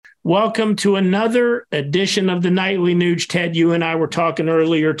Welcome to another edition of the Nightly Nuge. Ted, you and I were talking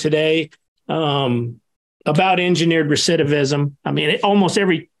earlier today about engineered recidivism. I mean, almost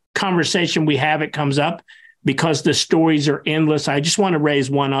every conversation we have, it comes up because the stories are endless. I just want to raise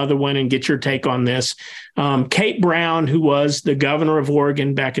one other one and get your take on this. Kate Brown, who was the governor of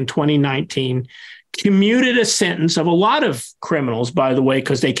Oregon back in 2019, commuted a sentence of a lot of criminals, by the way,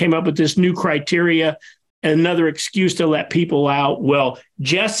 because they came up with this new criteria, another excuse to let people out. Well,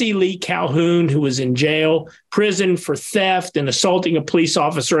 Jesse Lee Calhoun, who was in prison for theft and assaulting a police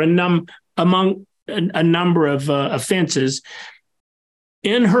officer, among a number of offenses.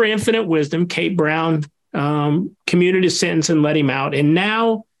 In her infinite wisdom, Kate Brown commuted his sentence and let him out. And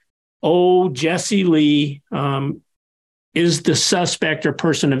now, Jesse Lee is the suspect or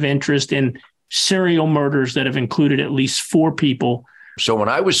person of interest in serial murders that have included at least 4 people. So when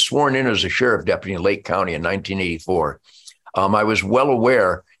I was sworn in as a sheriff deputy in Lake County in 1984, I was well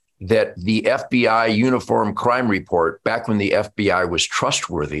aware that the FBI Uniform Crime Report, back when the FBI was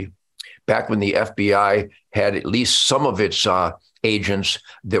trustworthy, back when the FBI had at least some of its agents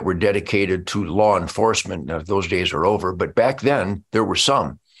that were dedicated to law enforcement. Now, those days are over, but back then there were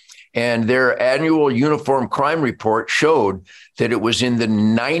some. And their annual Uniform Crime Report showed that it was in the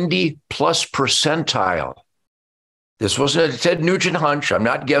 90+ percentile. This wasn't a Ted Nugent hunch. I'm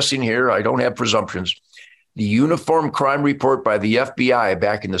not guessing here. I don't have presumptions. The Uniform Crime Report by the FBI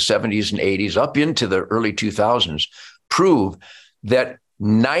back in the 70s and 80s, up into the early 2000s, proved that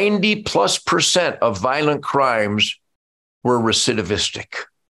 90+% of violent crimes were recidivistic.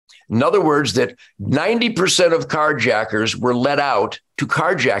 In other words, that 90% of carjackers were let out to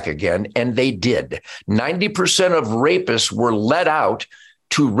carjack again, and they did. 90% of rapists were let out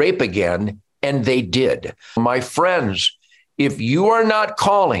to rape again, and they did. My friends, if you are not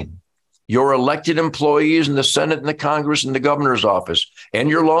calling your elected employees in the Senate and the Congress and the governor's office and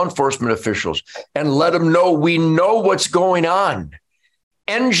your law enforcement officials and let them know we know what's going on,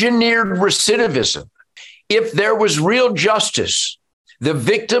 engineered recidivism. If there was real justice, the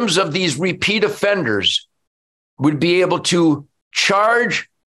victims of these repeat offenders would be able to charge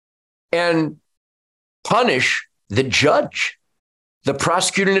and punish the judge, the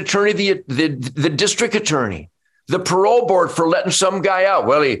prosecuting attorney, the district attorney, the parole board for letting some guy out.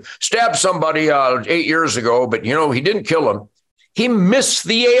 Well, he stabbed somebody 8 years ago, but, he didn't kill him. He missed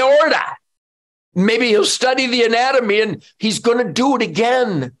the aorta. Maybe he'll study the anatomy and he's going to do it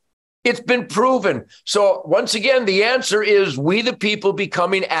again. It's been proven. So once again, the answer is we, the people,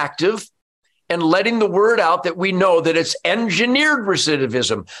 becoming active and letting the word out that we know that it's engineered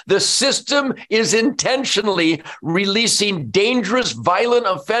recidivism. The system is intentionally releasing dangerous, violent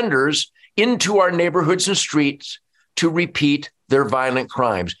offenders into our neighborhoods and streets to repeat their violent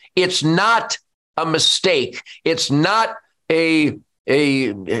crimes. It's not a mistake. It's not they're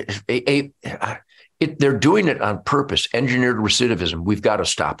doing it on purpose. Engineered recidivism. We've got to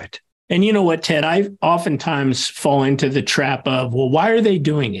stop it. And you know what, Ted, I oftentimes fall into the trap of, well, why are they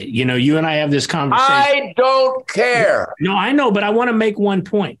doing it? You and I have this conversation. I don't care. No, I know, but I want to make one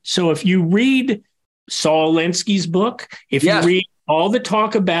point. So if you read Saul Alinsky's book, if you read all the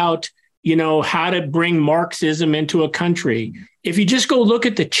talk about, how to bring Marxism into a country, if you just go look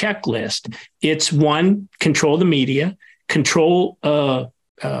at the checklist, it's 1, control the media, control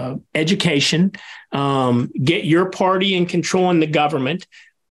education, get your party in control in the government,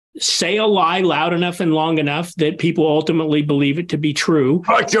 say a lie loud enough and long enough that people ultimately believe it to be true.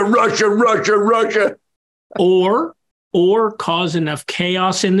 Russia. Or cause enough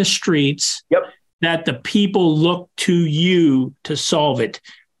chaos in the streets that the people look to you to solve it.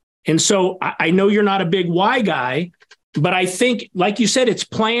 And so I know you're not a big why guy, but I think, like you said, it's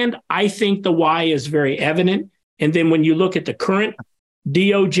planned. I think the why is very evident. And then when you look at the current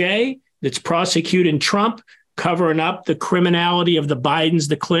DOJ that's prosecuting Trump, covering up the criminality of the Bidens,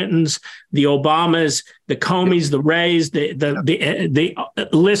 the Clintons, the Obamas, the Comeys, the Rays, the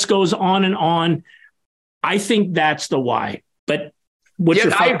list goes on and on. I think that's the why. But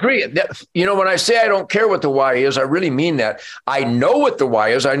I agree. When I say I don't care what the why is, I really mean that. I know what the why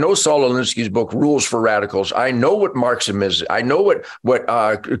is. I know Saul Alinsky's book, Rules for Radicals. I know what Marxism is. I know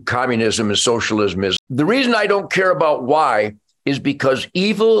what communism and socialism is. The reason I don't care about why is because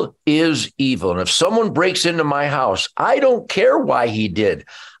evil is evil. And if someone breaks into my house, I don't care why he did.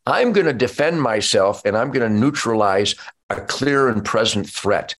 I'm going to defend myself and I'm going to neutralize a clear and present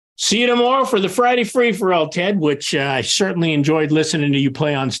threat. See you tomorrow for the Friday Free-for-All, Ted, which I certainly enjoyed listening to you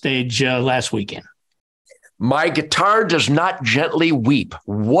play on stage last weekend. My guitar does not gently weep.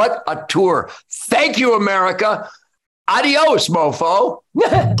 What a tour. Thank you, America. Adios, mofo.